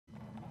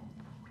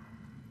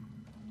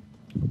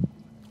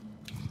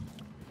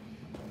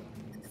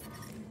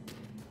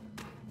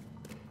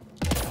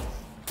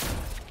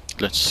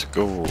let's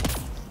go.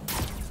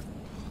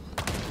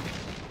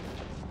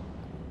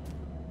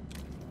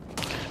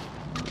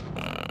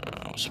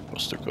 I'm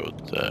supposed to go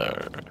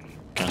there.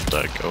 Can't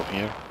I go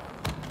here?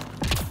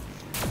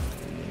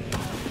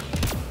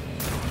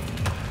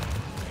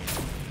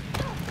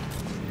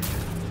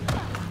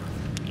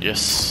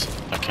 Yes,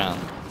 I can.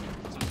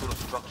 Some sort of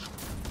structure,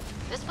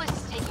 This place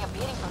is taking a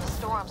beating from the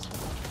storms.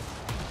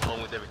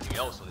 along with everything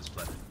else on this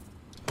planet.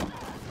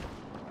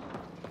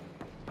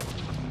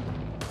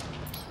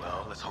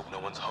 Well, let's hope no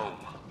one's home.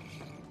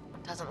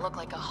 Doesn't look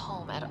like a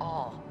home at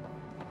all.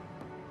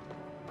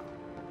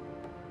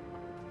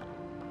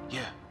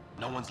 Yeah,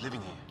 no one's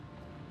living here.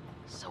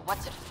 So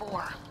what's it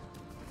for?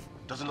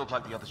 Doesn't look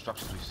like the other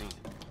structures we've seen.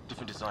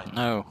 Different design.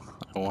 No,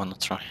 I wanna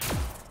try.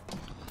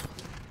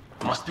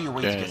 Must be a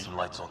way to Okay. get some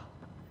lights on.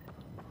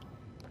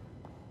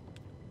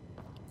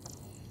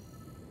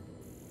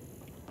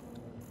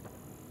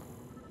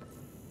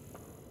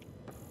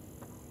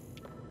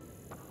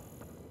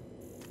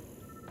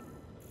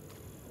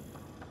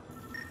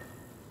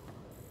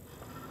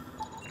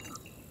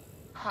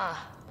 Huh.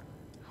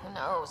 Who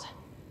knows?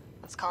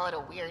 Let's call it a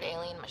weird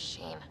alien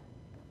machine.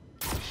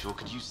 We sure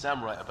could use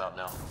Sam right about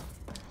now.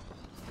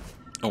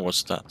 Oh,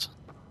 what's that?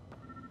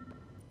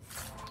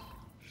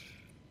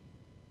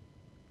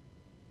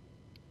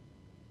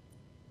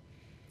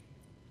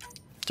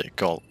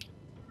 Take all.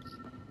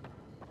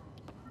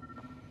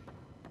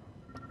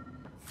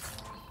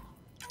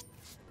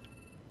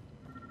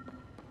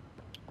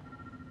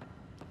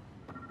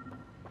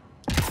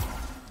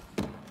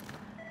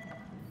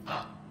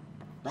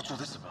 What's all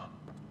this about?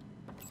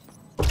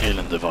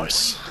 Alien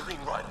device. The Green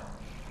Rider.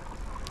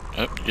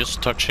 Oh,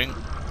 just touching.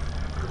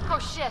 Oh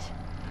shit!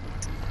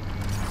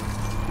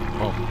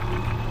 Oh.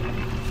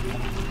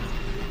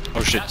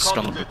 Oh shit, it's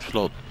gonna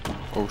explode.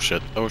 Oh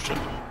shit, oh shit.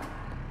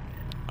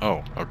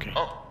 Oh, okay.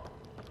 Oh,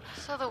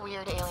 So the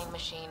weird alien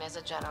machine is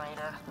a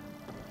generator.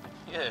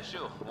 yeah,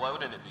 sure. Why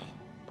wouldn't it be?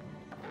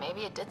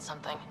 Maybe it did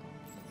something.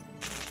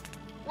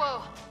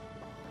 Whoa!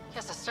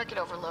 Guess the circuit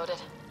overloaded.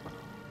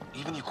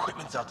 Even the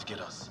equipment's out to get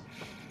us.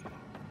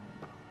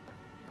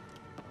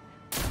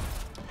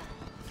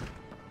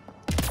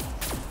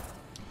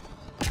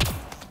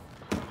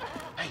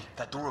 Hey,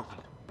 that door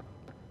opened.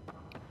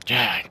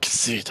 Yeah, I can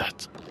see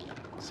that.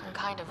 Some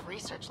kind of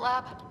research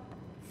lab?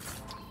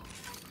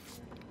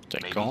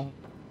 Take Maybe. all.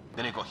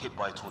 Then it got hit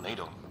by a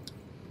tornado.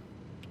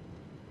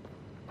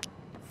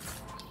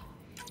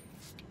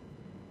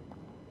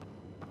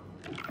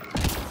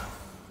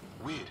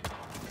 Weird.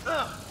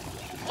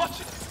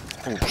 Watch it!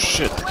 Oh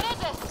shit. What is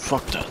it?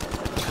 Fuck that.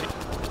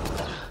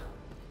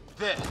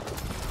 There!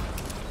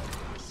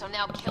 So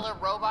now killer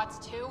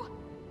robots too?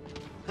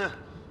 The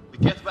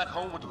Gets back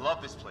home would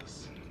love this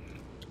place.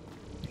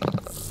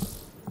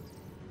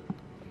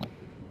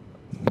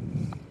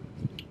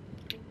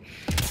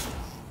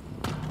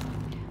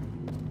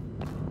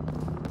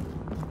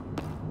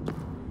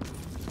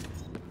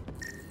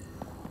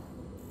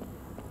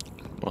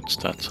 What's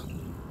that?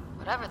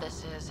 Whatever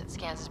this is, it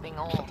scans as being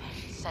old.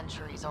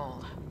 Centuries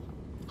old.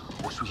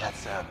 Wish we had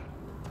Sam.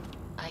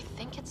 I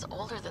think it's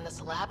older than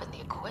this lab and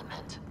the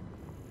equipment.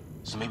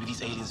 So maybe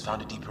these aliens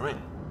found it deeper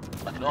in,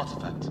 like an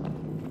artifact.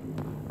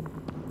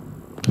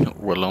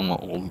 Well, I'm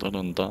older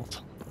than that.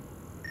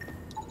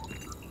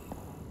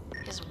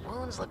 His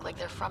wounds look like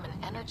they're from an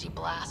energy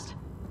blast.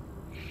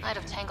 Might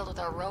have tangled with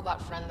our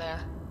robot friend there.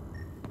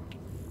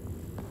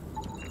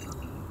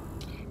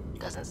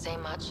 Doesn't say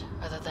much,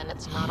 other than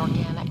it's not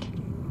organic.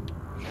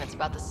 And it's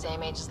about the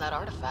same age as that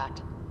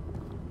artifact.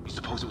 You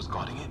suppose it was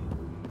guarding it?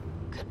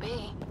 Could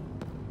be.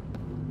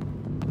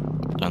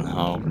 Then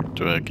how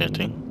do I get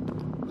in?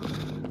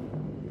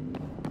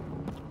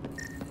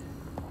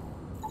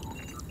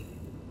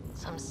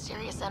 Some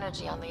serious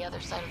energy on the other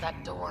side of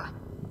that door.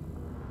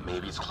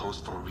 Maybe it's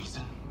closed for a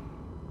reason?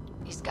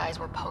 These guys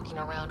were poking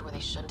around where they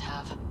shouldn't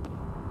have.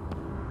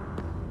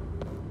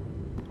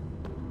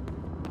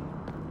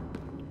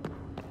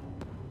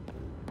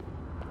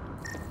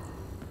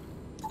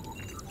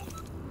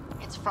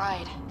 It's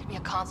fried. Could be a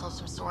console of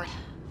some sort.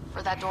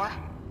 For that door?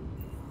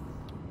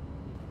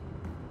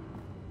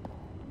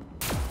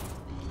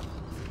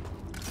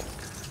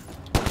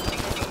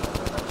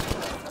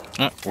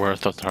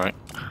 Worth a try.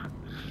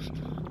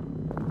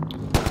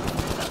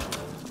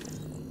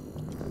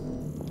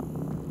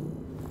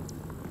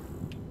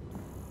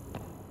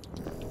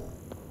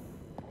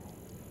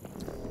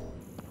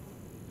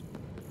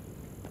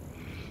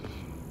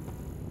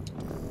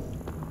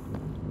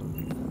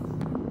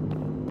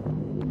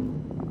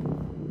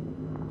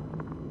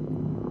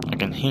 I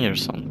can hear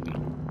something.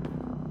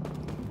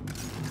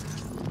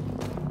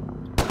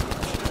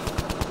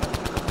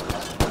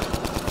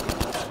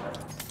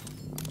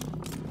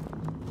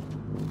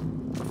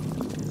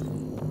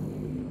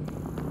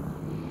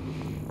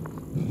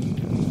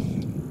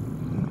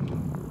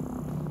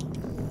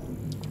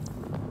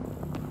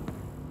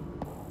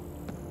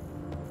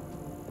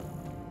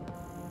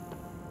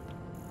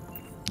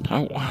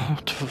 Oh,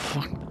 what the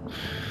fuck?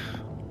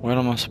 What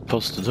am I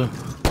supposed to do?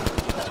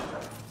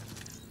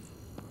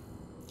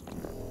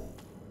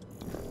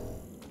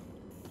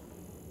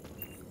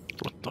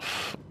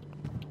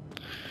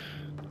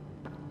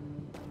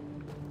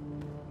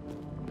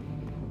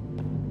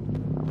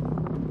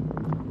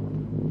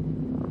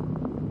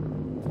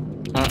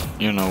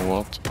 You know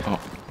what? Oh,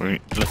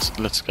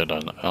 let's get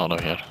out of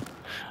here.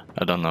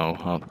 I don't know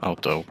how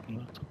to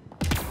open it.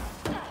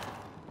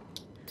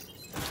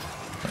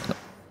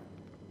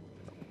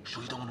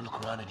 Sure you don't want to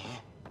look around in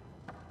here?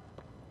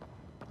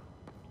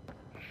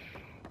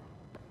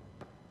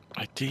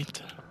 I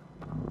did.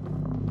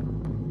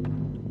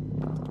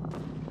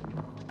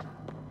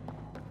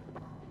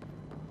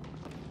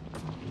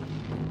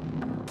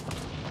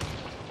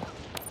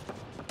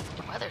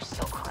 The weather's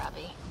so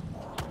crappy.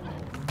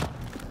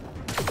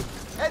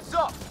 Heads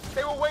up!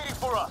 They were waiting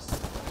for us!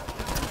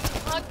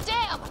 Oh,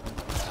 damn!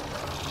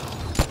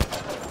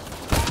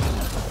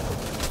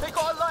 They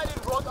got a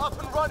lightning rod up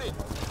and running!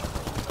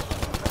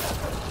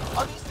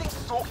 Are these things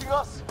stalking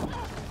us?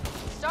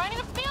 Starting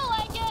to feel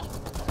like it!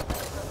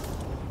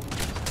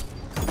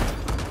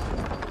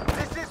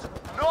 This is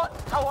not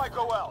how I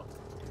go out!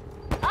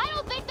 I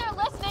don't think they're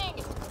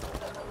listening!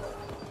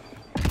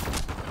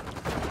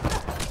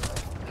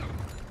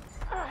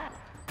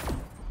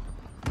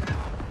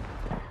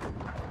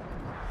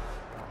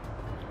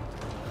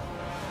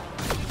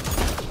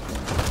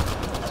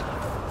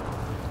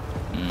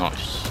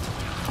 Nice.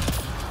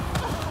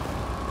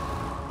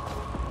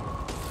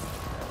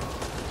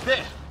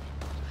 There!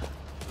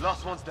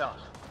 Last one's down.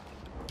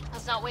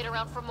 Let's not wait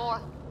around for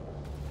more.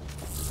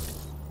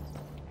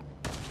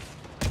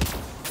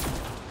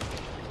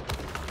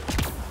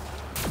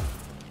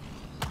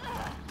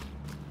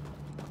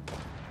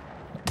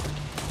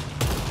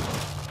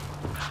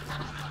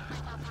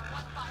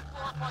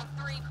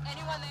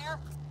 Anyone there?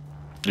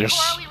 Yes.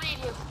 Before we read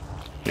you.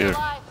 Here.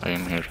 Alive. I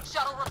am here.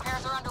 Shuttle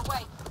repairs are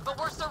underway, but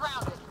we're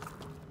surrounded.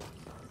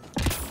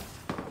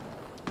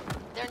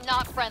 They're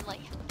not friendly.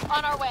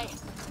 On our way.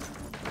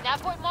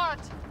 Nav point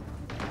marked.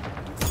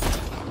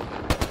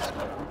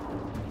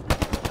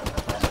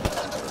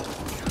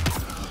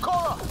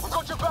 Cora, we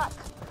got your back!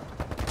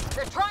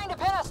 They're trying to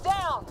pin us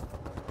down.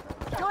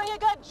 Doing a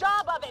good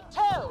job of it,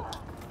 too.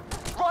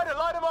 Ryder,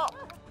 light him up!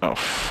 Oh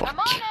fuck. I'm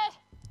on it!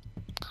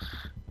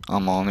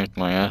 I'm on it,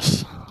 my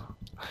ass.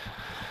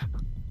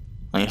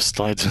 I just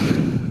died.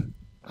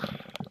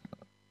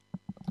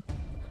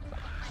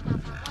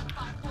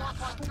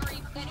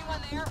 154.3.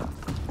 Anyone there?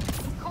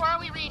 Cora,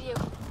 we read you.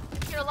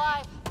 You're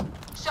alive.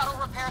 Shuttle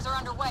repairs are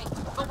underway,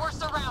 but we're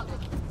surrounded.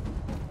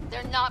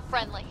 They're not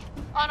friendly.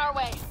 On our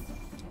way.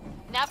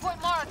 Nav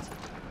point marked.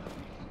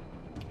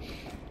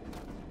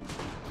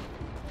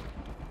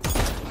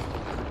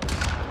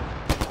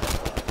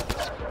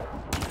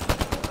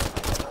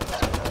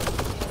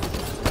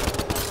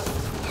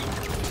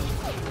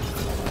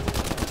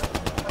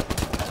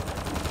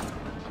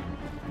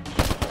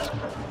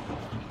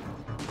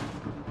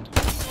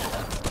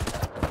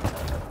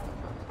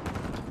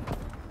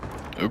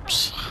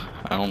 Oops.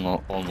 I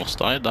almost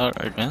died there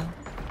again.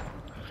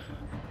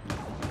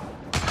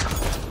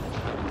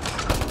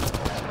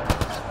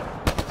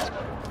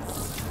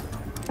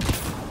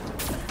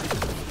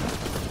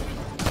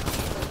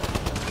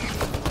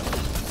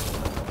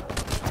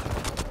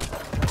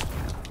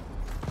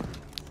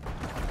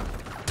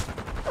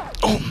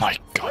 Oh my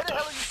god. Where the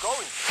hell are you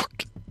going?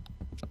 Fuck.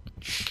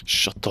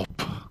 Shut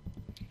up.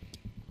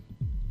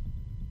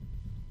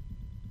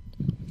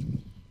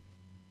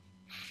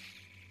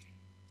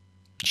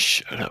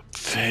 Shut up,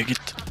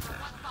 faggot.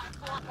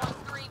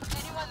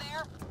 154.3. Anyone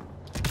there?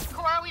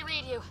 Cora, we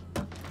read you.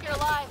 You're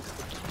alive.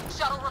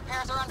 Shuttle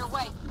repairs are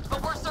underway,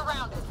 but we're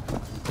surrounded.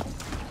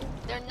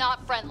 They're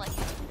not friendly.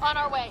 On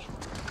our way.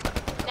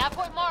 Nav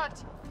point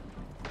marked.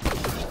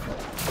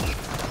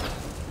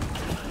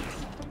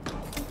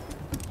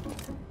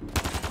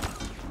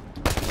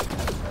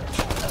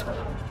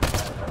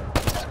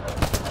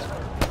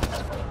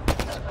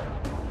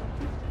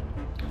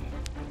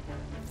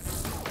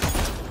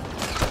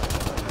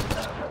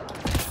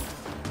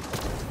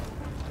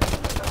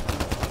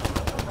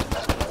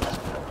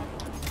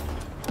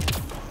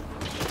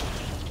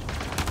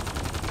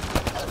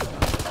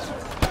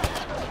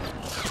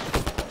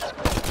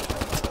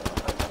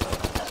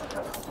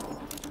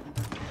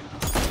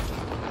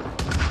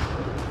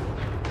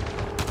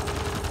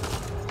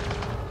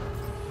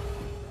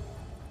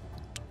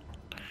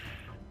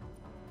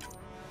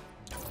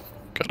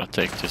 Gotta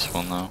take this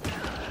one now.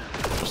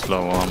 Just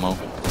low ammo.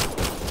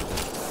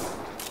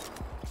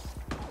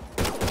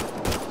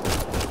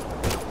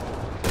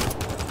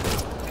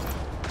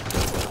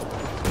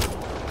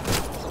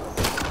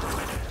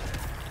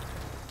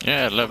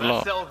 Yeah, level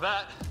up. Sell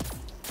that.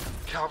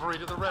 Cavalry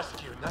to the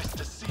rescue. Nice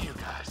to see you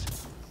guys.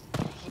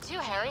 You too,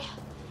 Harry.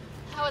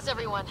 How is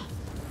everyone?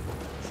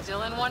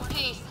 Still in one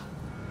piece.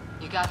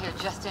 You got here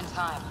just in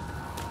time.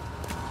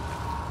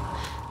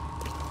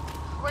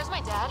 Where's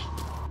my dad?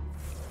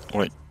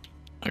 Wait,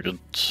 I got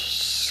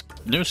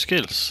new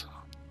skills.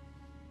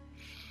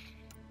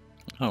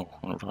 Oh,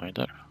 alright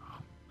there.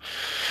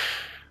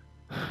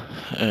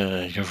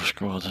 Your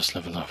squad has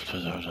leveled up to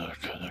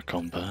the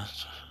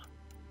combat.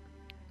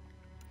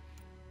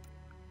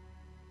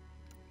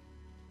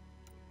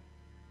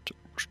 To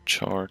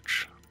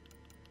charge.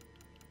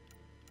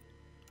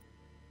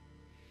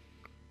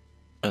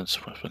 And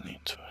weapon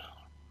into it.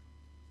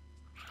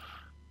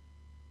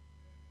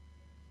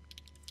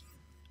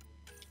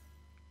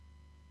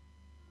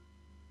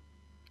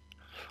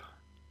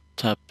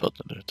 tap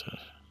button.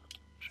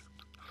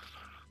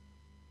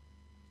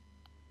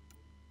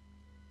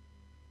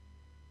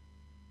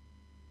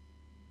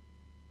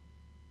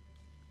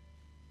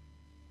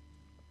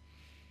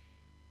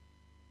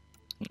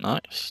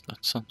 Nice,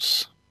 that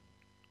sounds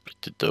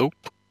pretty dope.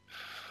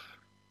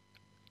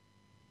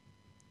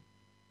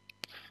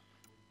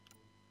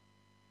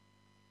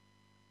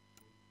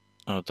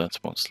 Oh, that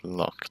one's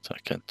locked. I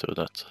can't do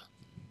that.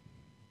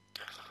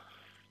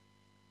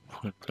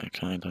 Play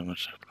kind of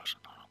damage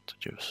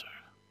the user.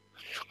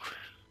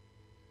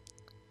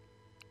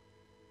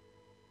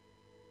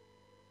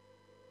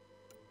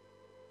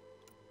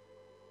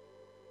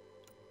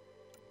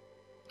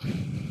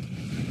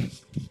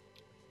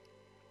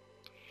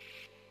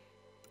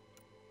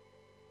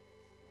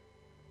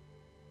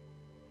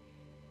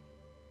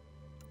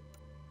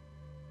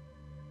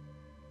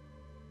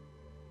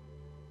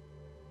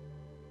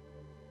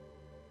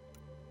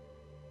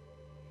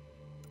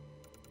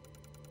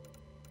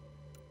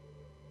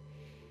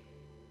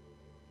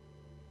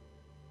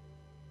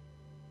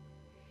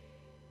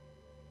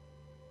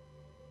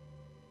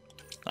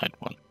 I'd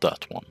want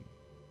that one.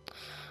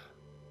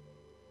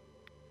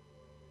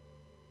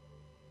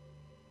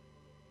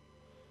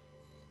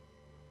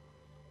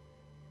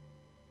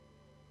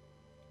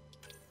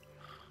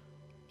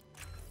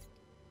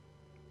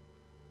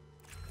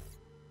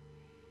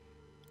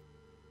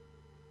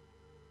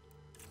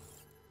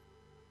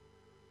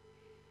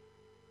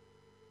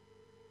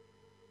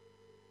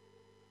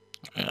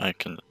 I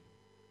can.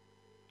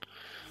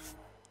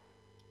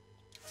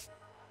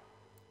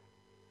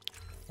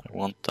 I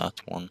want that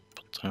one,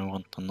 but I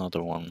want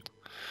another one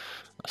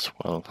as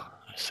well,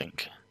 I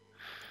think.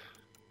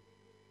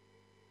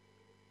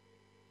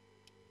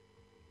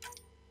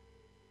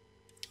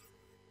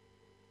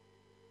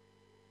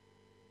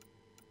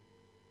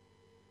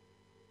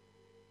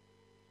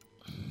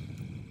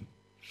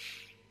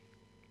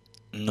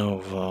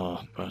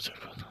 Nova, but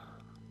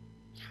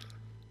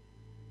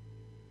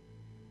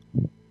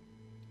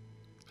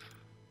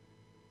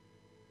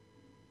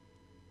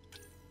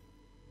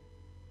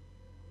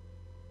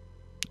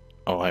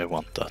oh, I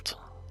want that.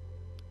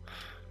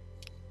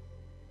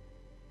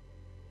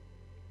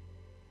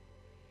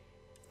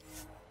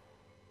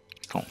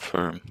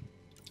 Confirm.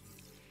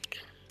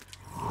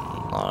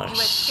 Nice. You went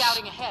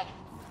scouting ahead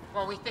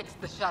while we fixed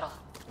the shuttle.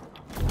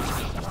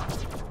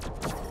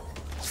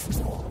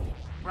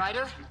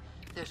 Ryder,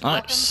 there's weapons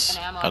Nice.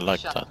 and ammo I on the like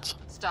shuttle. that.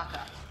 Stock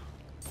up.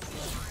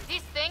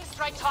 These things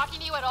tried talking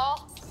to you at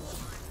all?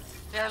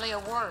 Barely a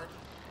word,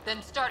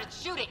 then started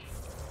shooting.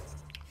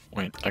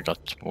 Wait, I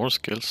got more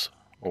skills,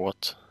 or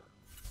what?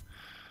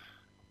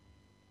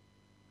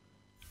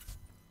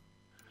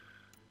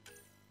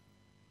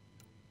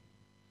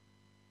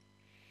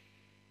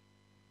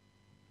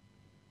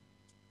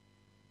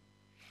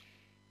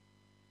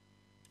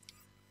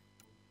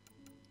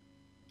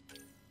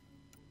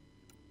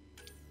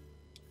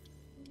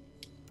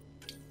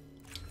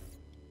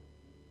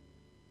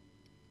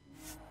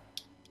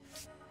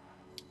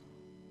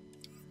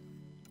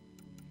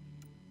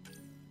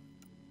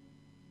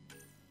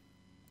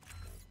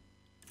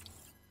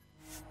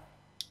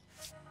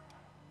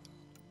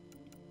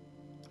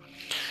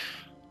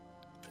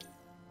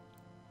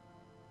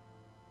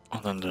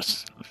 And then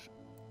this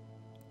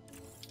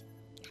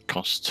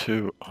costs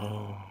 2.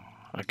 Oh,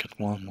 I get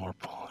 1 more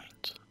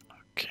point.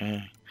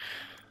 Okay.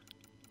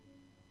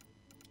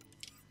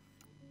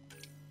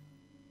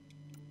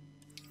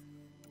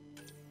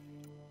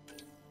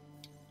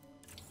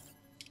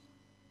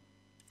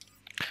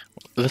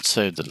 Let's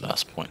save the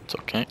last point,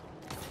 okay?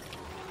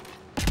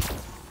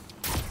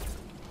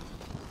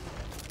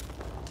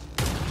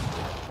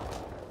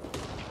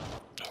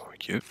 Oh,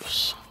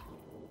 use.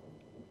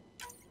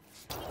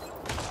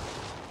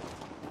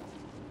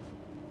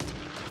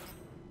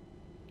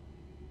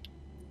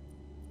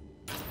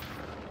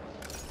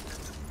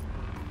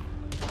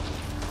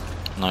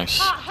 Nice.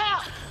 Ah,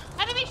 hell!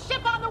 Enemy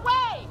ship on the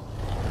way!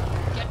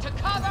 Get to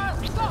cover!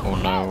 Go! Oh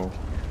no.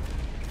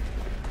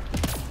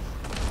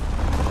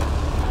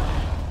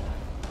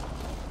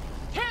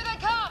 Here they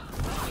come!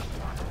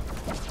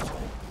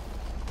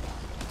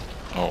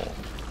 Oh.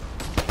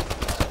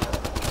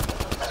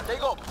 They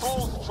got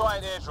balls to try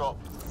an airdrop.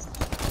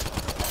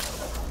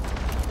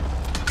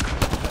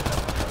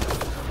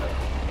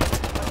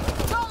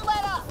 Don't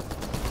let up!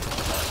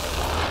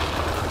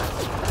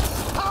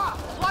 Ah!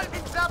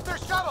 Lightning zapped their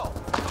shuttle!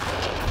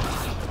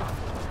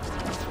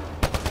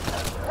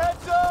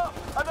 Heads up!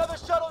 Another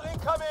shuttle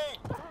incoming!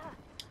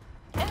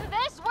 In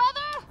this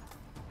weather?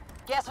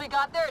 Guess we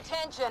got their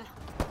attention.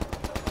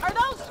 Are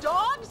those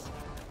dogs?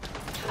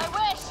 I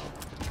wish.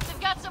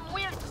 They've got some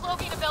weird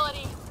cloaking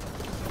ability.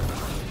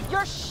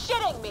 You're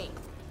shitting me!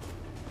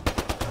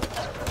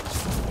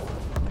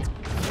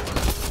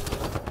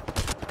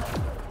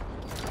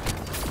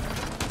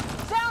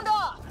 Sound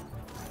off!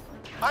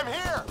 I'm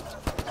here!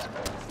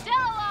 Still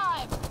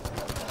alive!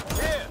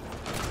 Here!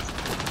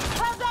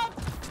 Present!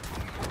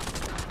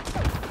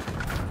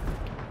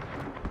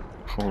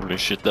 Holy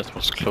shit, that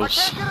was I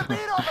close. can't get a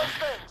beat on those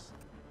things!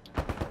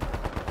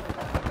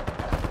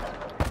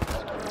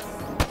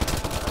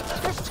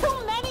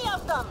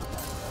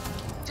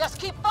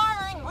 Just keep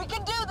firing. We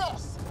can do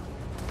this.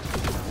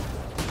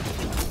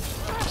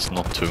 It's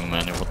not too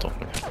many, what the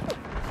fuck.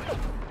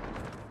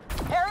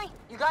 Harry,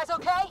 you guys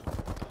okay?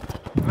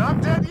 Not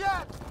dead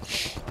yet!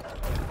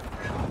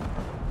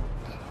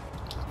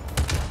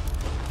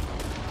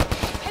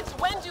 It's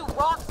when do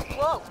rocks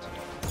float?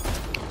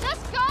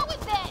 Just go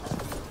with it!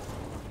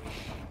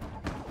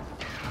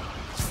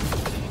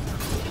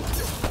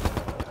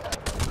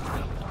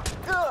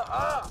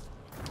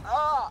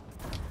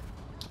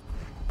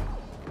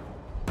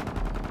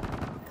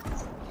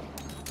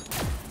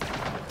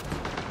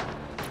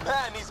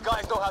 Man, these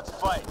guys know how to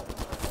fight.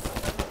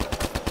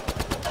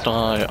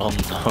 Die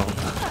unknown.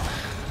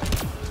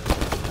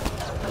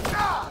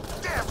 Ah,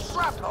 damn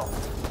shrapnel!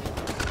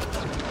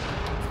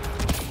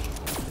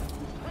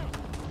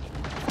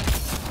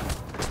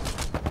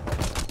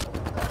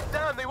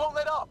 Damn, they won't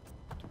let up.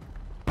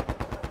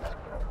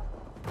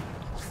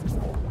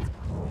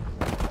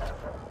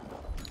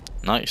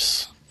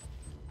 Nice.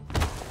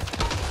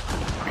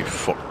 We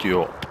fucked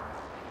you up.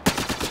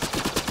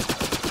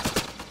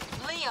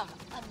 Liam,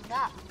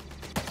 enough.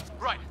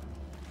 Right.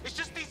 It's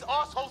just these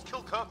assholes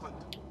kill Kirkland.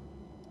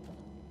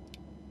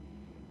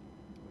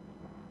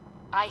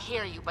 I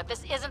hear you, but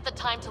this isn't the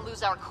time to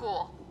lose our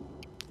cool.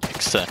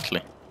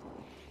 Exactly.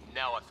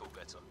 Now I feel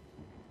better.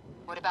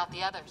 What about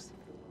the others?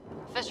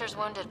 Fisher's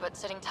wounded, but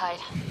sitting tight.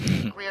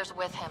 Greer's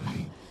with him,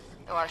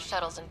 though our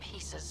shuttle's in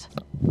pieces.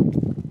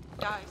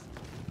 Guys.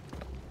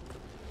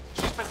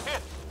 She's been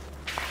hit.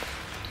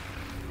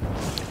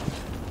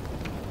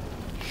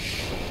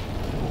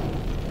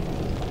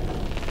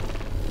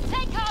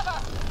 Take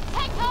cover!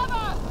 Take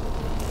cover!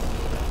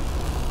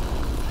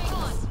 Hang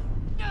on.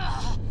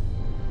 Ugh.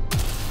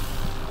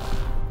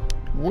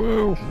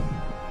 Whoa.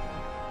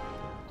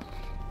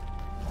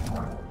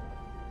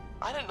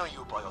 I didn't know you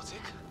were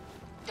biotic.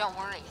 Don't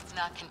worry, it's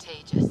not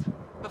contagious.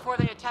 Before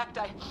they attacked,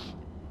 I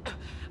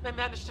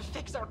managed to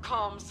fix our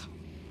comms.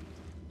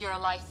 You're a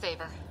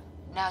lifesaver.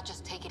 Now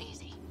just take it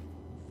easy.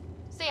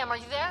 Sam, are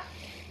you there?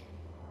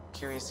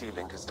 QEC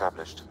link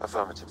established.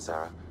 Affirmative,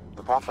 Sarah.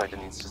 The Pathfinder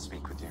needs to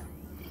speak with you.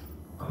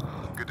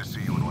 Good to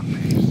see you in one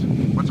piece.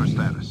 What's our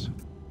status?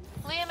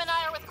 Liam and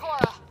I are with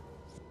Cora.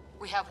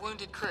 We have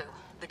wounded crew.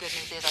 The good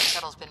news is our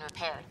shuttle's been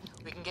repaired.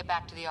 We can get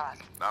back to the Ark.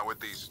 Not with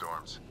these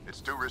storms.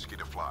 It's too risky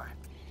to fly.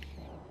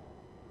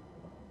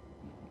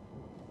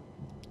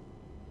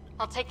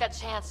 I'll take that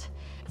chance.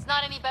 It's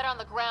not any better on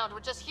the ground. We're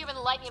just human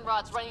lightning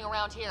rods running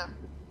around here.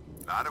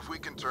 Not if we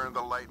can turn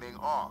the lightning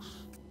off.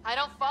 I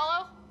don't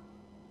follow?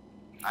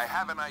 I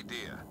have an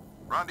idea.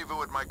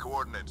 Rendezvous at my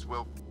coordinates.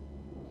 We'll...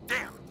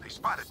 Damn, they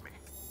spotted me.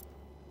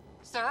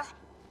 Sir?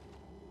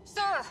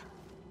 Sir!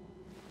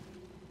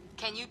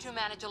 Can you two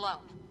manage alone?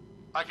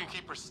 I can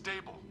keep her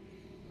stable.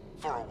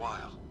 For a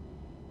while.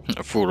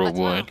 For a Let's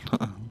while.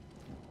 move.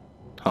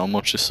 How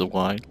much is a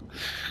while?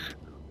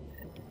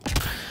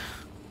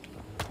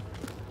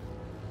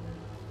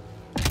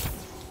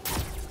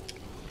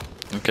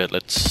 Okay,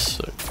 let's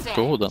Sam,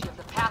 go then. you have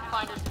the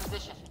Pathfinder's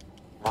position.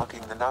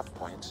 Marking the nav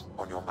point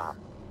on your map.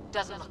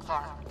 Doesn't look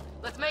far.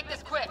 Let's make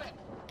this quick.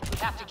 We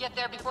have to get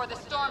there before the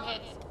storm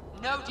hits.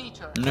 No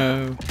detour.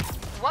 No.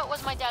 What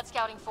was my dad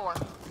scouting for?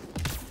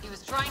 He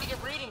was trying to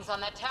get readings on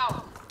that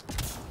tower.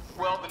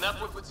 Well, the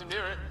network puts him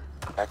near it.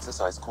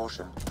 Exercise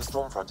caution. The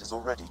storm front is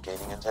already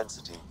gaining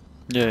intensity.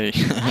 Yay.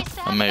 Nice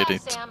to I have made you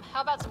it. back, Sam.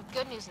 How about some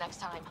good news next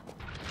time?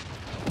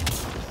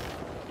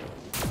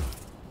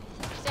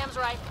 Sam's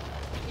right.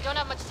 We don't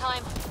have much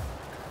time.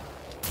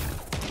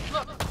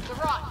 Look, the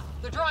rod.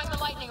 They're drawing the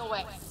lightning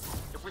away.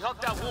 If we hug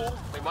that wall,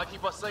 they might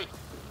keep us safe.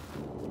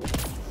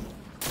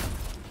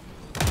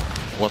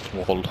 What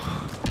wall?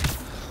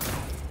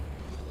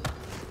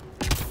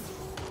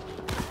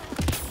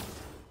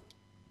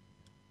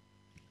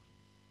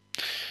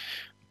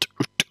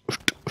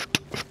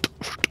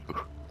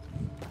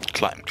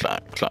 Climb,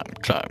 climb, climb,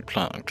 climb,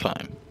 climb,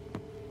 climb.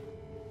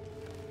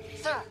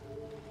 Sir,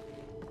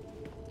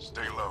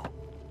 Stay low.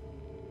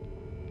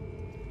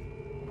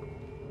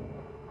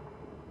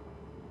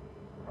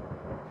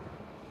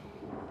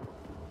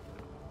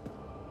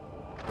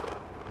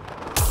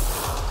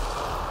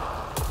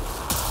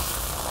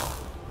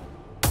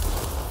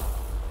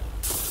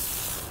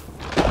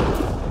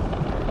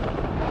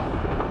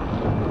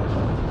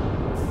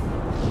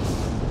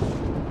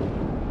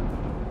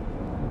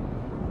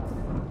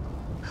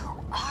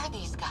 who are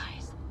these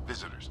guys?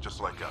 Visitors,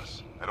 just like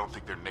us. I don't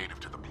think they're native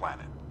to the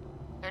planet.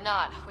 They're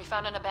not. We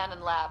found an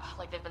abandoned lab,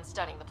 like they've been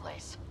studying the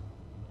place.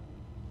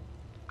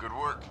 Good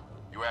work.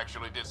 You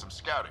actually did some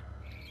scouting.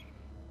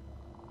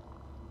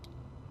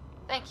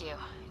 Thank you.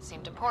 It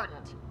seemed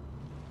important.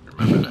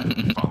 Remember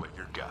that. Follow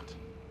your gut.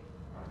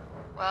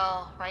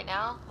 Well, right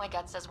now, my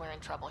gut says we're in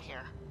trouble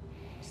here.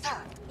 Sir,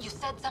 you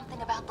said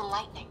something about the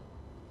lightning.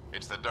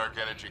 It's the dark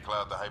energy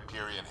cloud the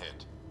Hyperion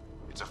hit.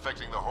 It's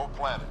affecting the whole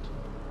planet.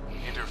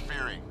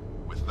 Interfering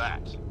with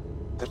that.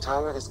 The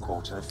tower is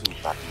caught in a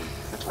feedback loop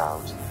with the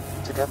cloud.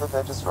 Together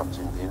they're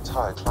disrupting the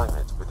entire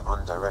climate with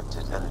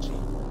undirected energy.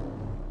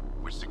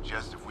 Which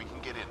suggests if we can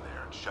get in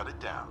there and shut it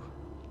down,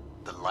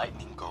 The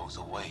lightning goes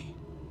away.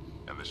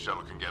 And the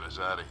shuttle can get us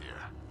out of here,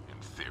 in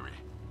theory.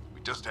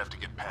 We just have to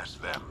get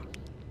past them.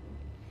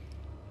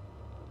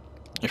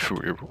 If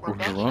we're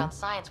banking wrong. on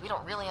science we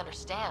don't really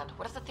understand.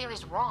 What if the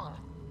theory's wrong?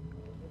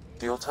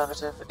 The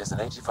alternative is an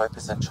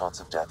 85% chance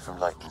of death from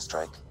lightning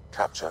strike,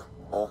 capture,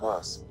 or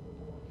worse.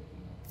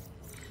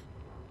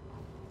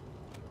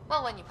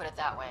 Well, when you put it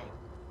that way.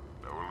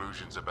 No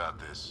illusions about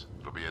this.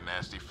 It'll be a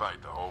nasty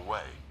fight the whole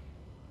way.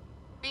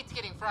 Beats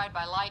getting fried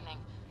by lightning,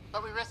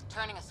 but we risk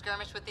turning a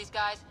skirmish with these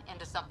guys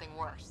into something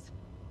worse.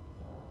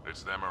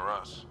 It's them or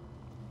us.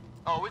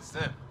 Oh, it's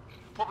them.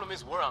 Problem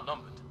is, we're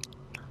outnumbered.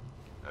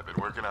 I've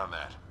been working on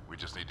that. We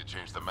just need to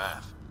change the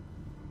math.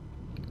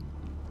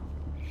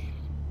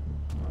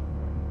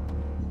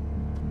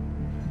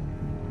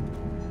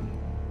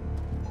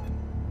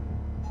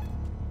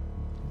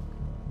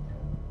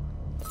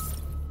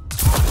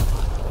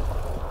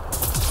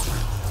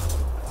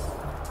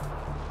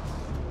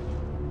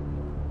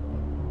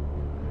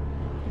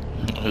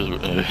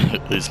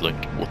 It's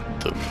like, what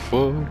the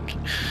fuck?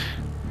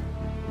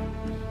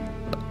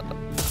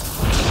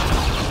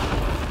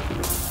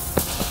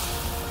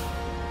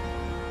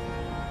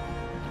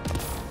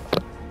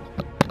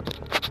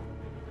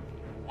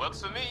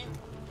 Works for me.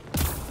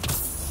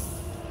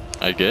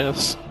 I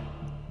guess.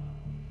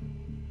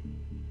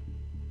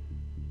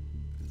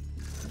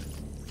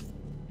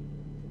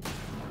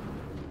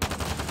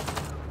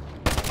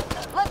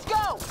 Let's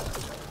go!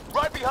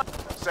 Right behind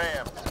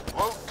Sam.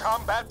 Load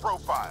combat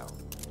profile.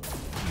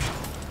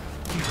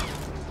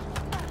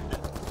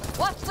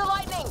 Watch the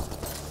lightning!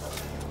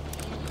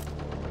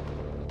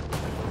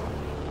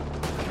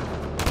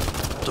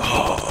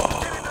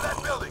 Get into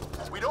that building.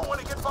 We don't want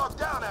to get bogged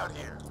down out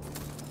here.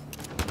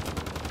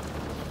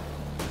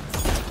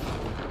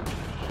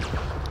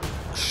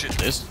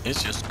 Shit,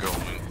 it's just going.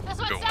 This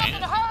one Going sounds in.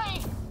 in a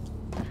hurry!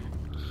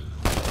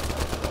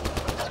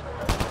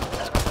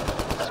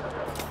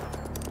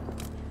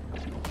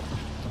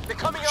 They're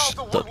coming out of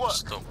the woodwork.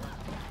 Stop.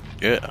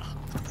 Yeah.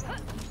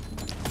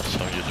 That's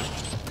how you do.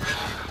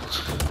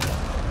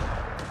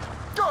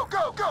 Go,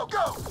 go, go,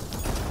 go!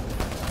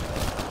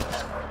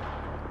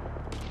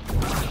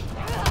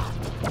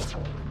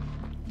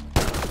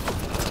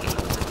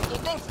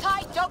 Keep things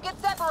tight, don't get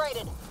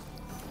separated!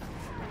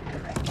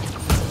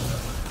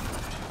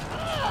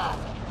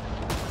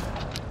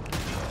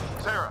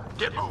 Sarah,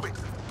 get moving.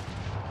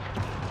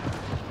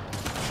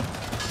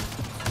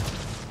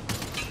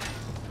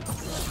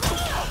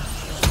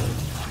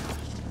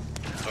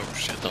 Oh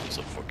shit, that was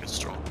so fucking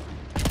strong.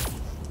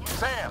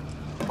 Sam,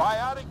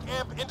 biotic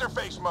amp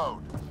interface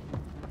mode.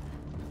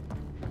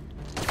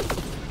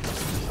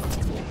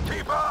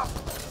 Keep up!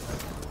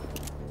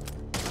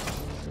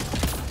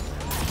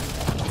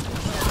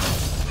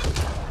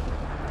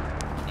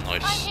 I'm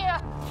Nice. here!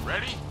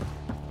 Ready?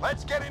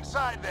 Let's get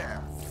inside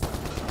there.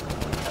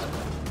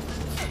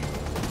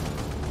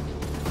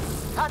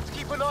 Have to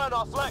keep an eye on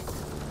our flank.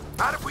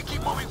 Not if we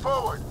keep moving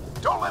forward.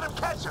 Don't let him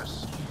catch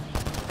us.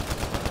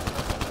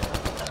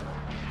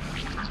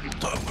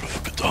 Die,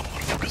 motherfucker, die,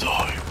 motherfucker,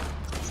 die.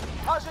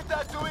 How's your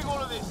dad doing all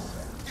of this?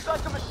 He's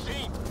like a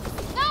machine.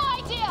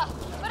 No idea!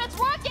 But it's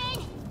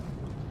working!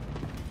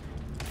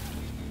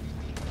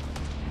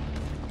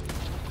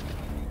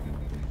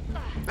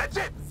 That's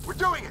it. We're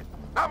doing it.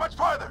 Not much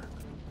farther.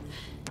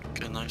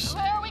 Okay, nice.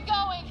 Where are we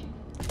going?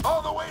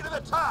 All the way to the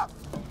top.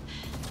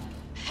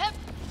 Hep.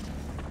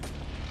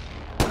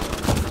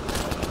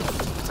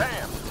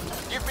 Sam,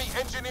 give me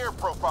engineer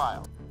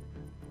profile.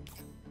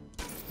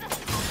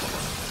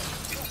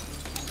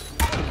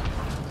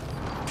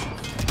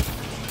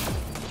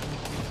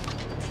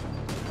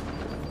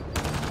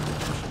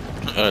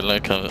 I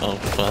like how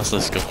fast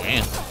it's going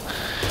in.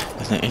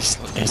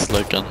 It's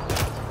like an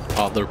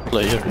other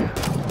player.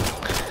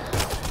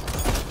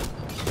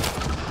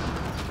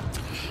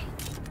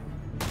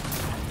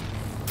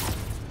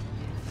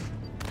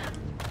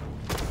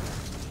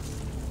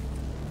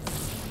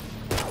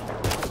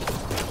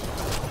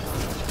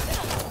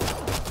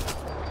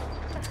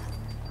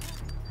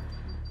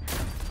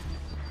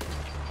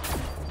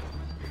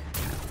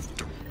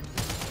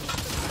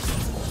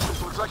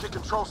 Looks like a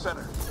control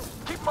center.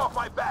 Keep him off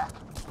my back.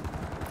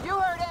 You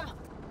heard him!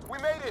 We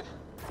made it.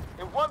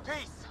 In one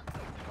piece.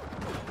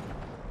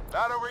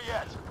 Not over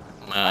yet.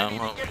 Nah, I need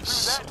to get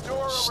through that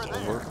door over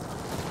there.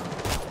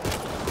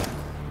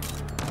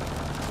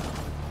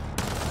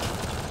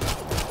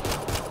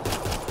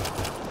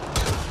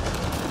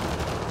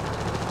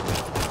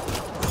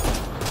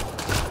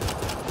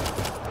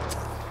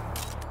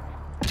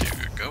 There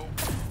you go.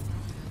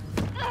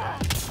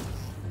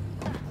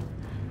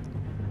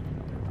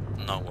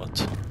 Now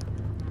what?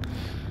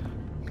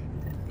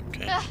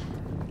 Okay.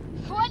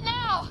 What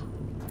now?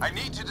 I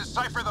need to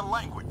decipher the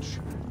language.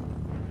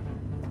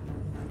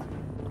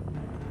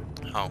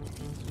 How?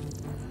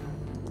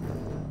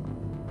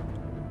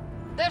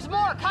 There's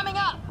more coming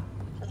up!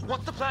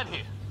 What's the plan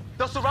here?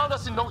 They'll surround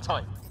us in no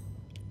time.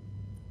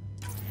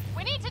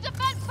 We need to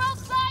defend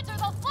both sides or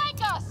they'll flank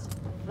us!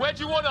 Where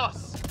do you want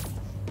us?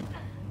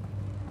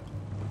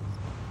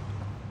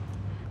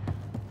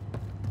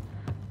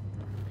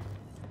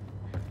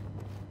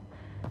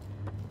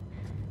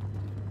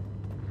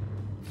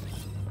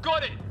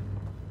 Got it!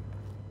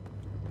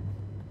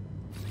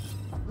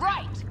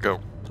 Right! Go.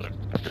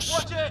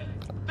 Watch it!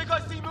 Think I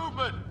see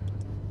movement!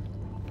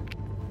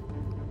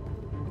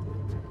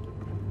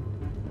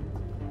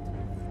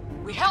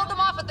 We held them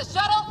off at the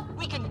shuttle.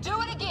 We can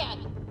do it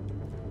again.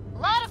 A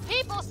lot of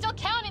people still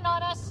counting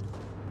on us.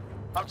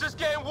 I'm just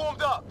getting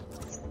warmed up.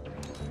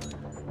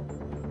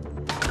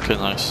 Okay,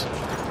 nice.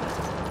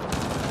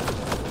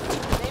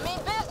 They mean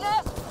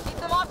business. Keep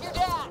them off your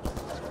dad.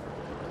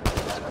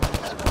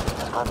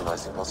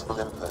 Analyzing possible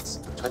inputs.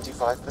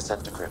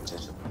 25%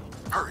 decrypted.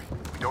 Hurry,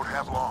 we don't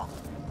have long.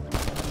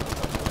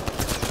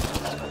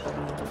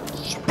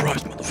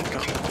 Surprise,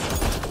 motherfucker.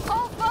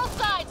 Hold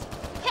both sides.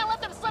 Can't let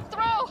them slip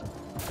through.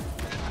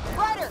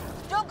 Ryder,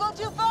 don't go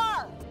too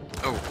far.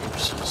 Oh,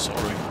 oops,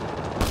 sorry.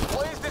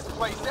 What is this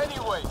place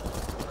anyway?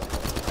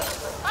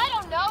 I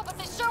don't know, but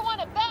they sure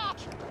want it back.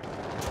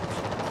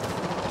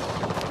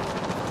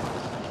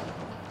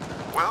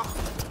 Well,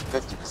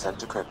 50%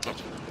 decrypted.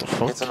 The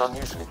fuck? It's an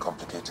unusually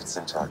complicated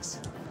syntax.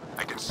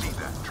 I can see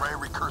that. Try a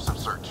recursive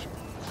search.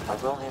 I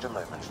will need a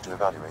moment to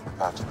evaluate the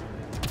pattern.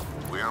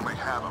 We only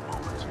have a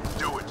moment.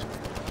 Do it.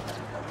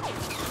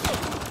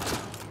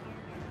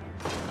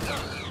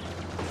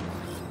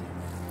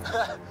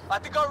 I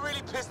think I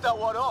really pissed that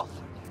one off.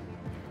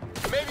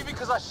 Maybe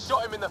because I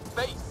shot him in the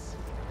face.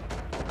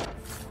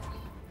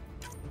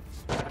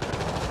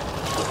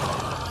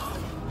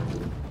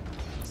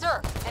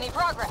 Sir, any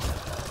progress?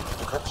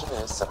 Decryption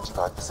is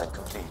 75%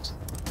 complete.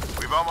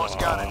 We've almost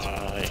got it.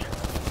 Bye.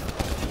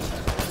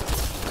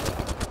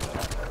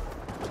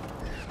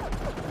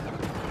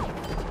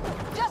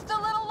 Just a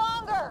little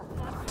longer.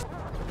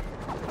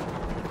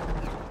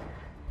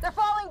 They're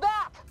falling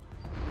back.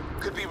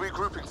 Could be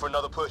regrouping for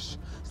another push.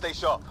 Stay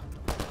sharp.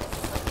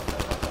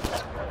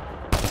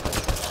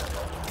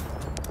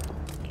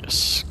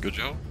 Yes, good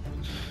job.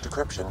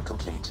 Decryption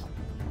complete.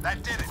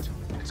 That did it.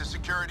 It's a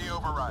security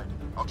override.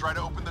 I'll try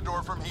to open the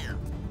door from here.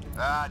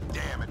 Ah,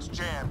 damn, it's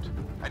jammed.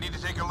 I need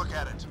to take a look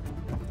at it.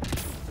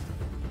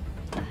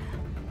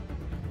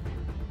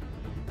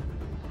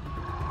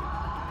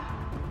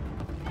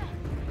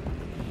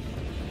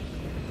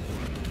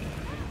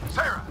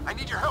 Sarah, I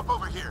need your help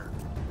over here.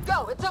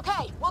 Go, it's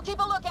okay. We'll keep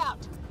a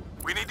lookout.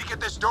 We need to get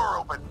this door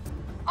open.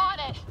 On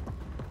it.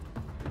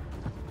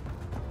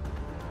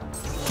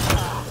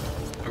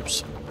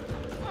 Oops,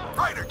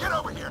 Ryder, get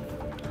over here.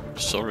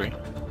 sorry.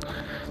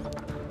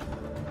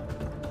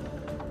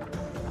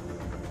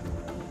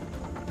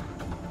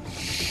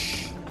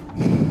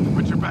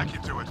 Put your back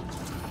into it.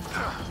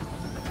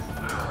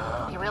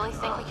 You really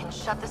think we can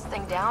shut this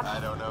thing down? I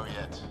don't know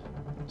yet.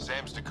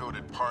 Sam's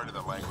decoded part of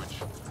the language.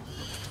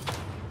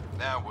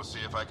 Now we'll see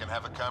if I can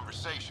have a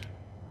conversation.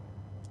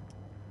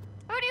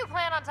 Who do you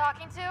plan on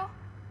talking to?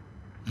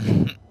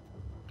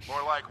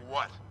 More like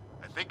what?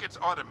 I think it's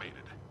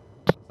automated.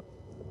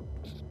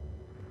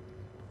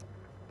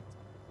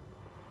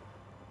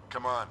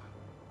 Come on.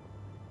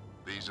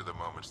 These are the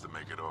moments that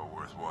make it all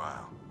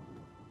worthwhile.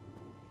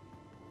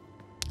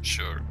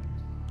 Sure.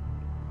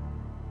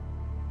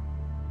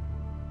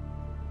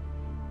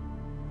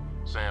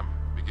 Sam,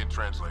 begin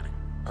translating.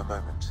 A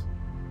moment.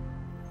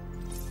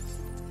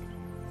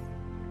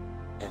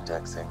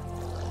 Indexing.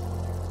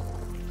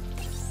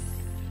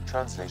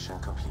 Translation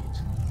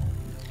complete.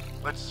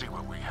 Let's see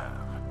what we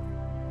have.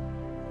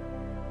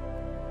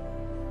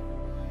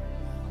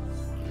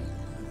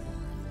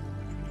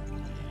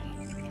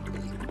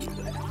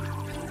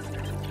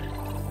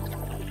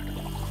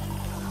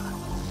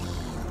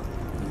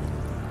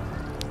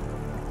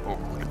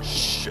 Oh,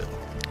 shit.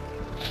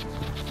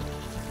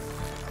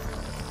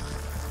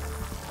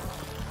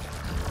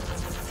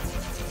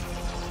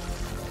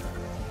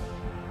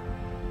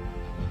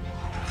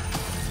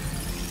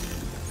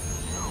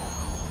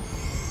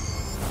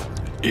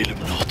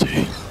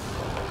 Illuminati.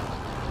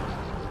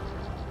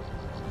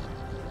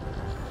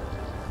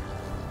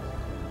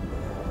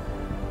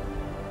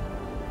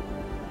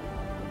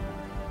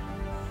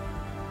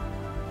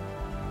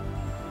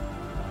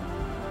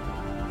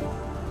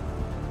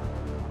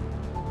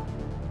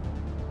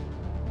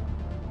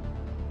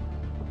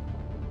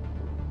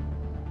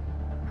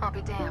 I'll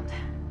be damned.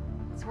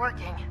 It's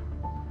working.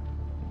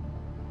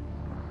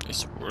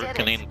 It's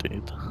working it.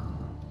 indeed.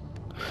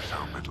 There's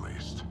hope at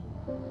least.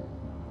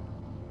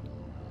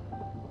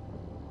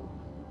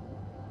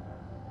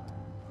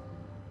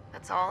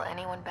 That's all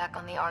anyone back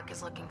on the Ark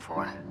is looking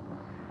for.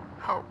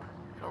 Hope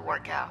it'll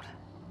work out.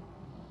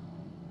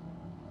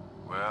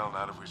 Well,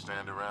 not if we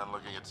stand around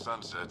looking at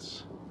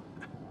sunsets.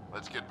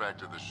 Let's get back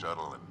to the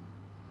shuttle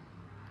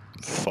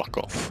and... Fuck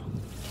off.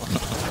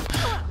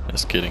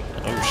 Just kidding.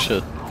 Oh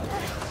shit.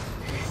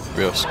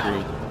 We are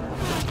screwed.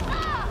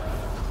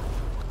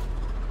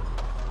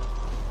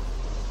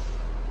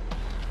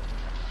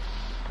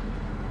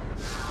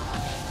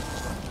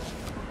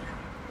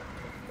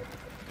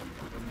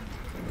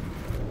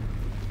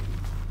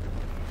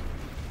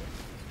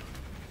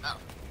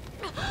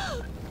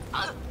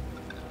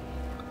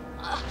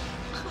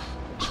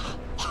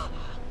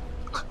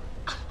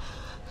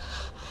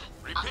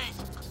 Repeat,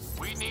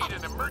 we need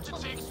an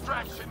Emergency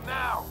extraction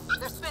now!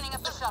 They're spinning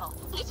up the shuttle.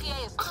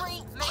 ETA is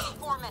 3, maybe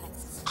 4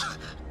 minutes.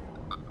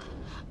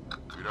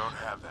 We don't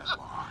have that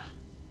long.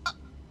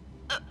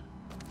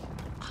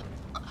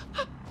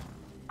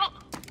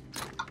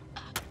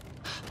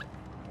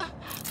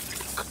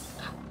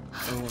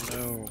 Oh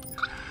no.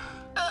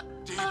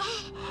 Deep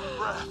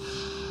breath.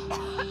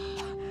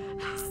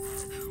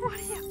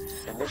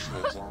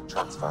 Initiating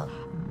transfer.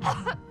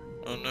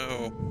 Oh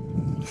no.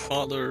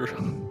 Father,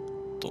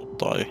 don't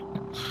die.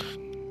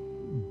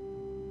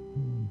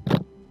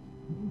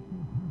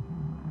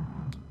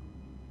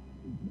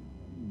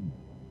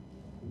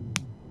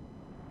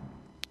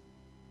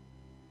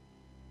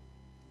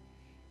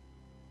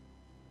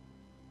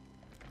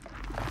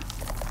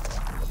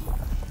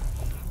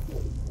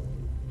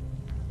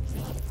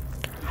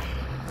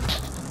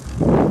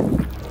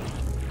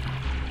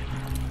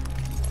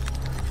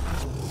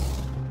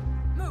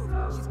 Move!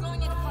 She's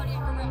going into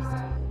cardiac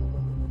arrest.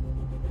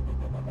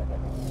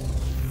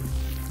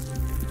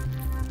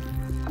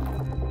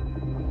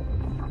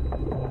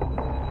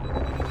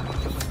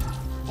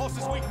 Pulse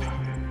is weakening.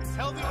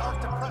 Tell the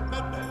Ark to prep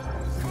medbay.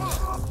 Come on!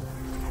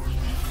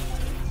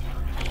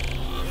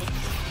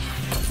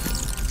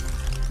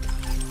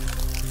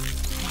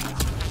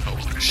 Oh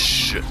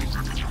shit.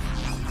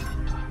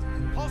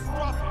 Pulse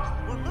dropping.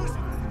 We're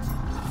losing it.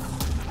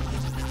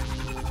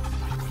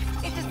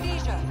 It's a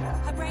seizure.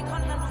 Her brain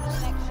can't handle the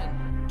connection.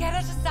 Get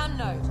her to Sam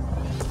node.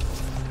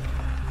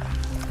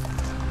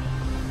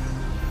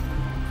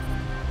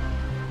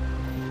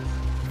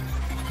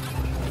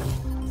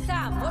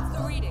 Sam, what's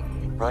the reading?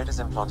 Ryder's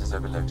implant is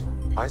overloading.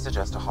 I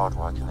suggest a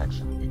hardwire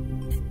connection.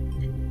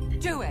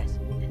 Do it.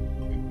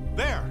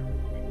 There!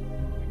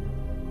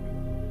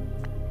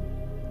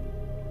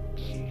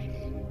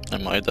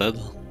 Am I dead?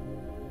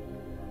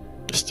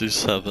 Is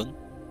this heaven?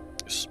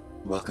 Is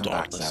Welcome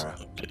back, darkness? Sarah.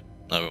 Okay,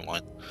 never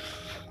mind.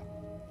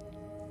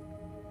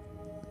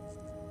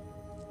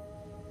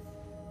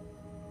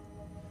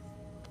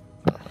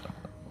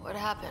 What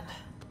happened?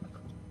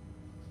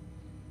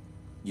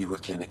 You were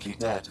clinically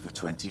dead for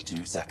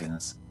 22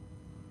 seconds.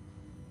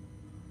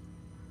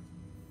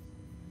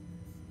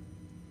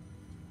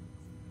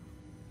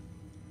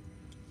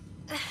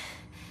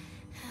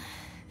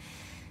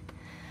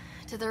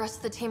 Did the rest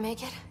of the team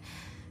make it?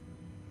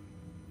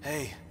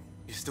 Hey,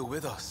 you're still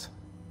with us.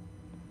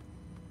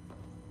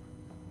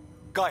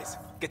 Guys,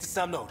 get to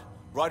Sam node.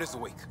 Ryder's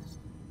awake.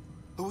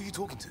 Who are you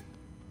talking to?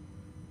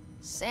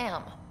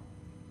 Sam.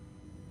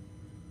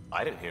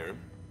 I didn't hear him.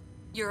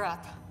 You're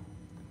up.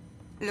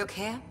 Look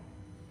here.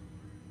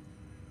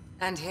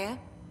 And here.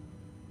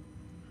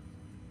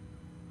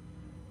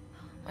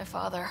 My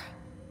father.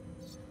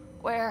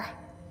 Where?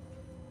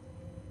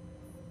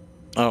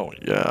 Oh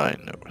yeah, I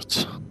know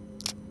it.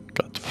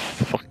 God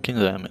fucking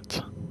damn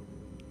it.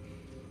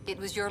 It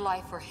was your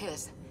life or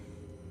his.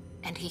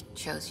 And he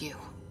chose you.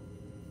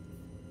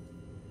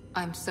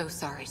 I'm so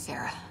sorry,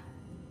 Sarah.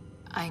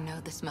 I know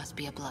this must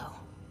be a blow.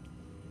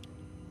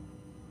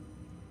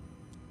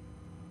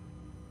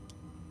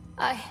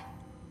 I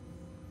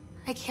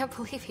can't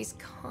believe he's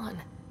gone.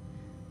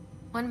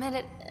 1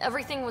 minute,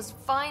 everything was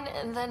fine,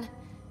 and then...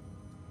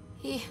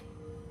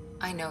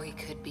 I know he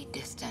could be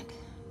distant,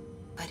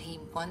 but he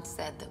once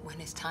said that when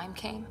his time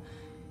came,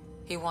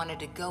 he wanted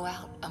to go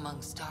out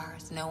among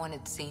stars no one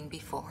had seen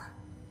before.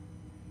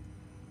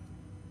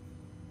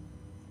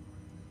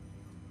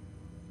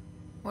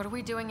 What are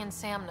we doing in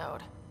Sam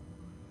node?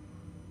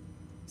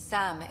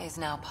 Sam is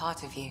now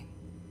part of you,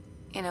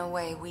 in a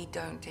way we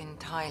don't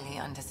entirely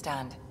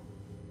understand.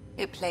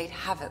 It played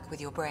havoc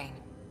with your brain.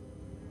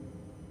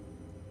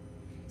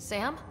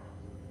 Sam?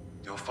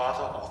 Your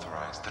father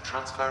authorized the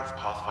transfer of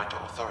Pathfinder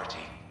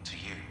authority to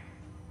you.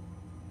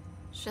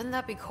 Shouldn't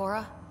that be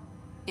Cora?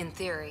 In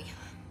theory.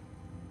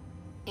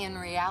 In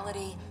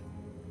reality,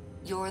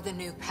 you're the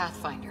new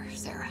Pathfinder,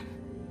 Sarah.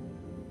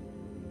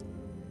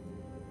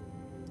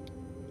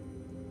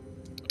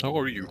 How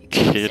are you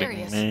kidding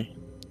serious? me?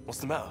 What's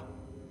the matter?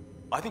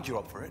 I think you're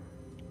up for it.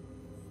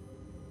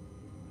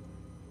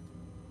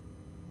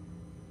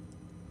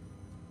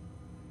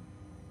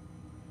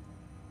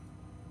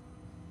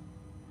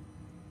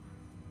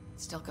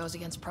 Still goes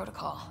against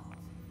protocol.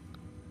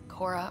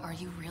 Cora, are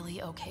you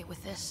really okay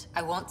with this?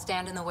 I won't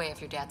stand in the way of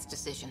your dad's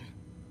decision.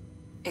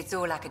 It's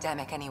all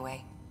academic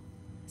anyway.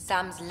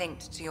 Sam's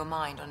linked to your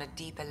mind on a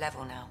deeper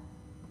level now.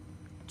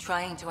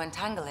 Trying to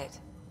untangle it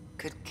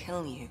could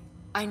kill you.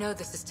 I know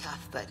this is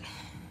tough, but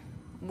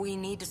we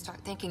need to start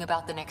thinking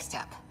about the next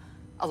step.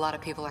 A lot of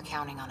people are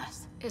counting on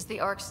us. Is the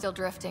Ark still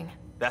drifting?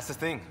 That's the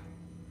thing.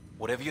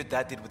 Whatever your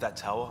dad did with that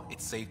tower,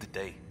 it saved the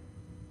day.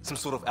 Some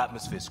sort of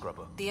atmosphere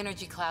scrubber. The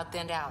energy cloud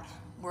thinned out.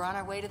 We're on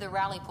our way to the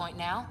rally point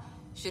now.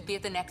 Should be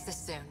at the Nexus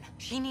soon.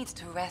 She needs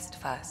to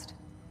rest first.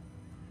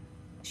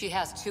 She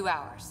has 2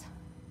 hours.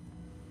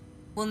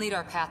 We'll need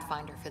our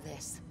Pathfinder for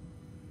this.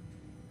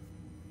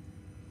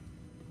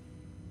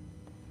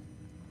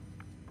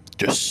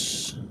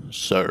 Yes,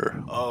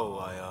 sir. Oh,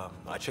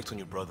 I checked on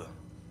your brother.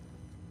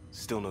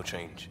 Still no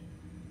change.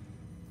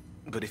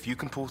 But if you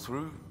can pull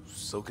through,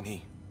 so can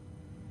he.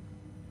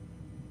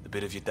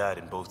 bit of your dad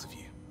in both of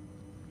you.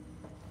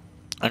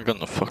 I'm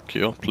gonna fuck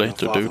you up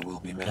later, father dude. will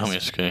be missed. I'm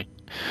just kidding.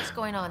 What's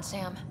going on,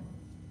 Sam?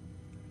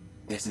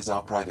 This is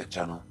our private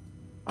channel.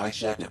 I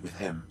shared it with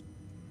him.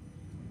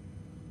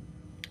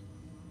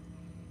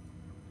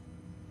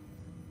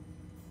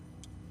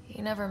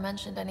 He never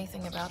mentioned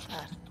anything about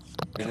that.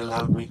 It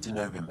allowed me to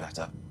know him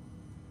better.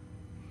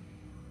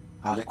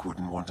 Alec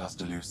wouldn't want us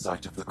to lose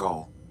sight of the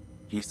goal.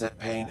 He said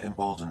pain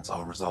emboldens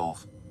our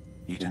resolve.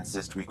 He'd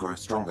insist we grow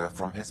stronger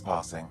from his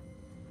passing.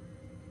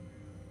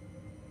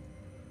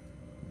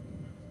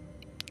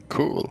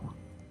 Cool.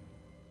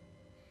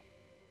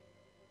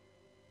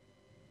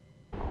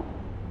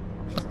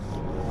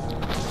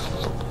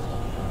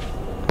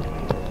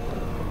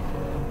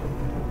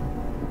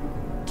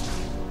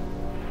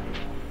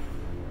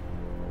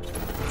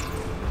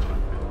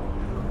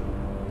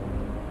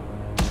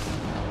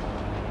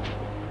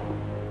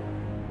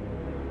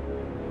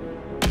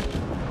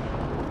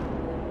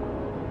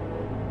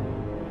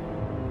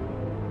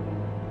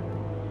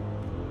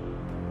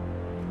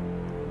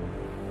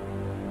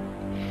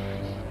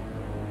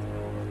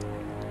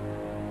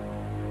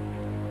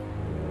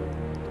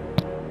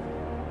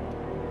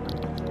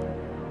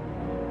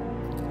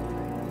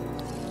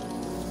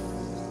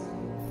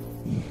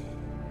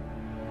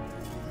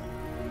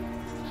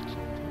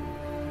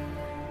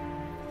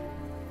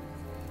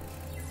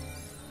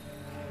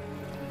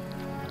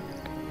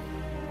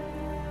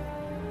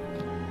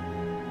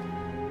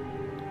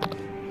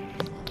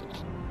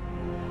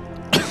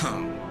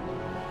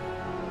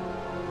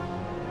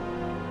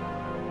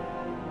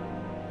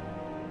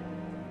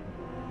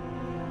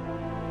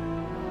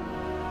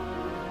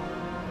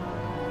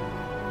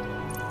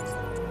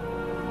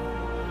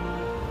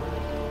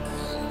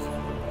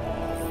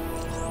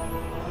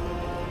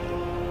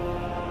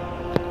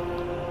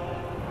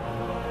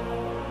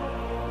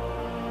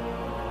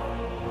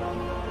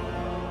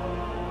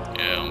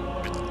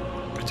 Yeah,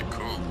 pretty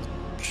cool.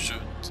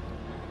 Shoot.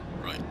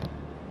 Right.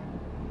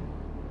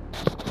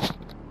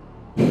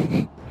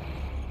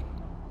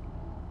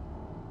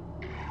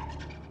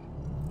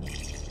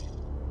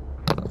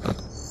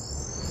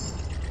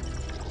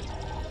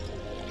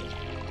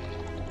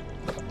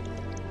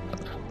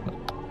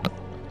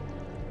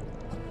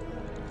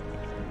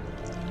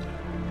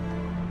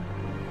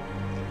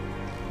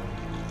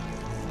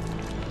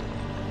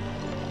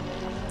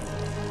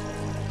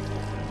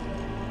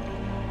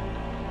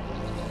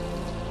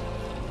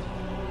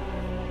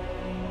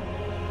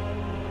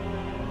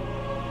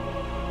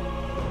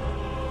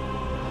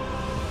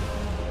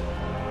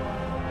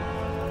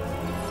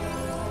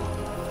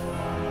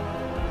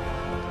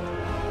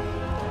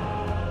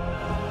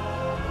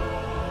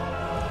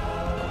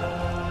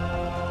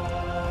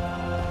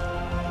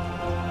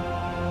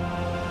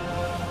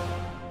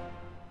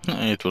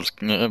 It was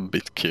a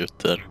bit cute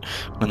there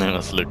when I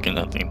was looking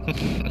at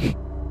him.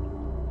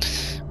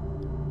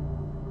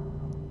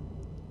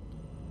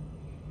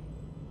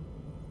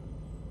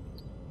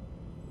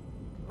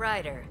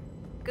 Ryder,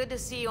 good to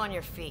see you on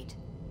your feet.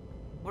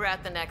 We're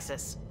at the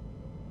Nexus.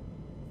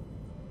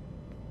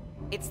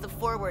 It's the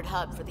forward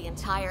hub for the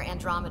entire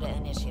Andromeda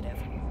initiative.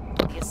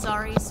 The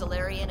Asari,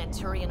 Solarian, and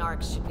Turian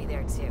arcs should be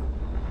there too.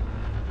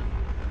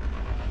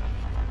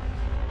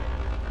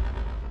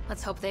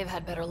 Let's hope they've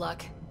had better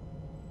luck.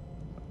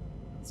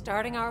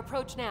 Starting our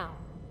approach now.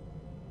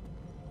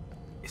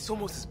 It's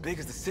almost as big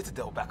as the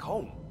Citadel back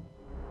home.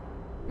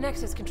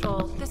 Nexus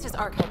Control, this is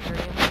Arc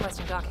Hyperion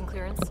requesting docking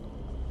clearance.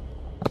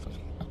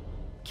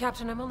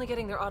 Captain, I'm only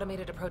getting their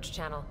automated approach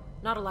channel,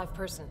 not a live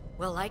person.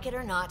 Well, like it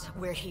or not,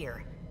 we're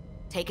here.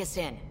 Take us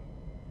in.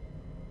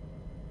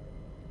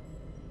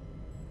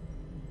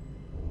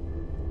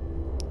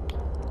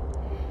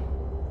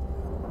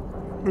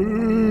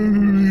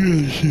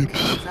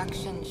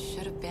 Construction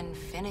should have been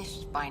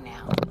finished by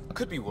now.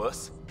 Could be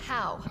worse.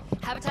 How?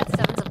 Habitat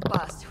 7's a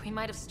bust. We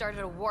might have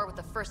started a war with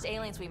the first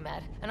aliens we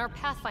met, and our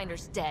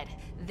Pathfinder's dead.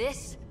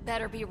 This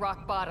better be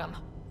rock bottom.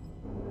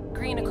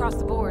 Green across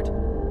the board.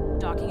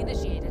 Docking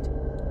initiated.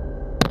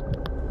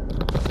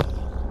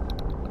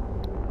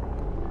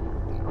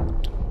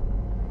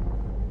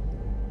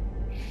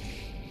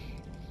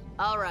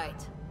 All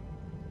right.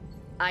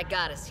 I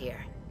got us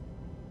here.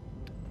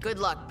 Good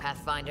luck,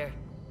 Pathfinder.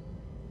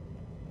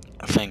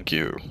 Thank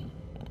you,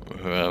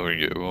 whoever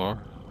you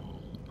are.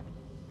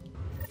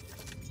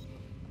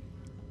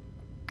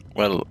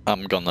 Well,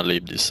 I'm gonna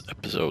leave this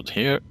episode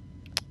here.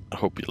 I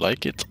hope you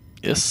like it.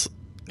 Yes.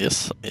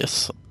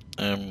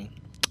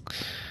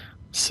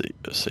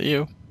 See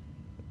you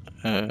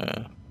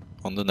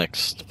on the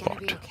next You gonna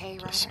part. be okay,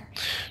 Yes. Ryder?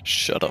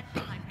 Shut up.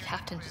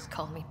 Captain just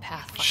called me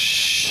Pathfinder.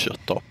 Shut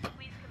up.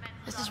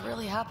 This is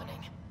really happening.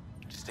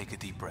 Just take a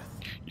deep breath.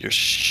 You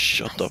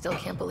shut I up. still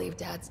can't believe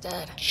Dad's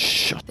dead.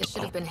 Shut This should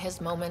have up. been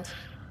his moment.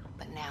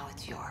 But now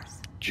it's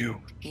yours.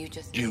 You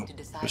just you need to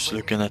decide was what you're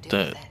looking gonna at do the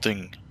with it.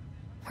 thing.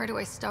 Where do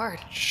I start?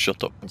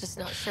 Shut up. I'm just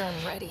not sure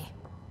I'm ready.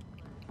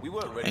 We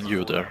weren't ready And to you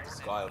fall there. out of the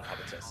sky on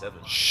Habitat 7.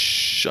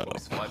 Shut We up.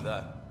 survived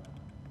that.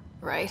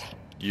 Right?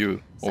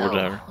 You So, over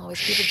there. always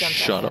keep a jump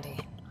Shut pad up.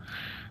 handy.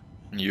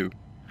 And you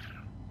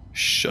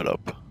Shut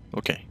up.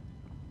 Okay.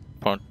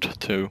 Part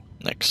 2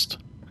 next.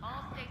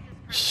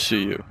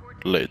 See you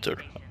later,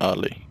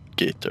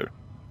 alligator.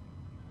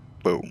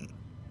 Boom.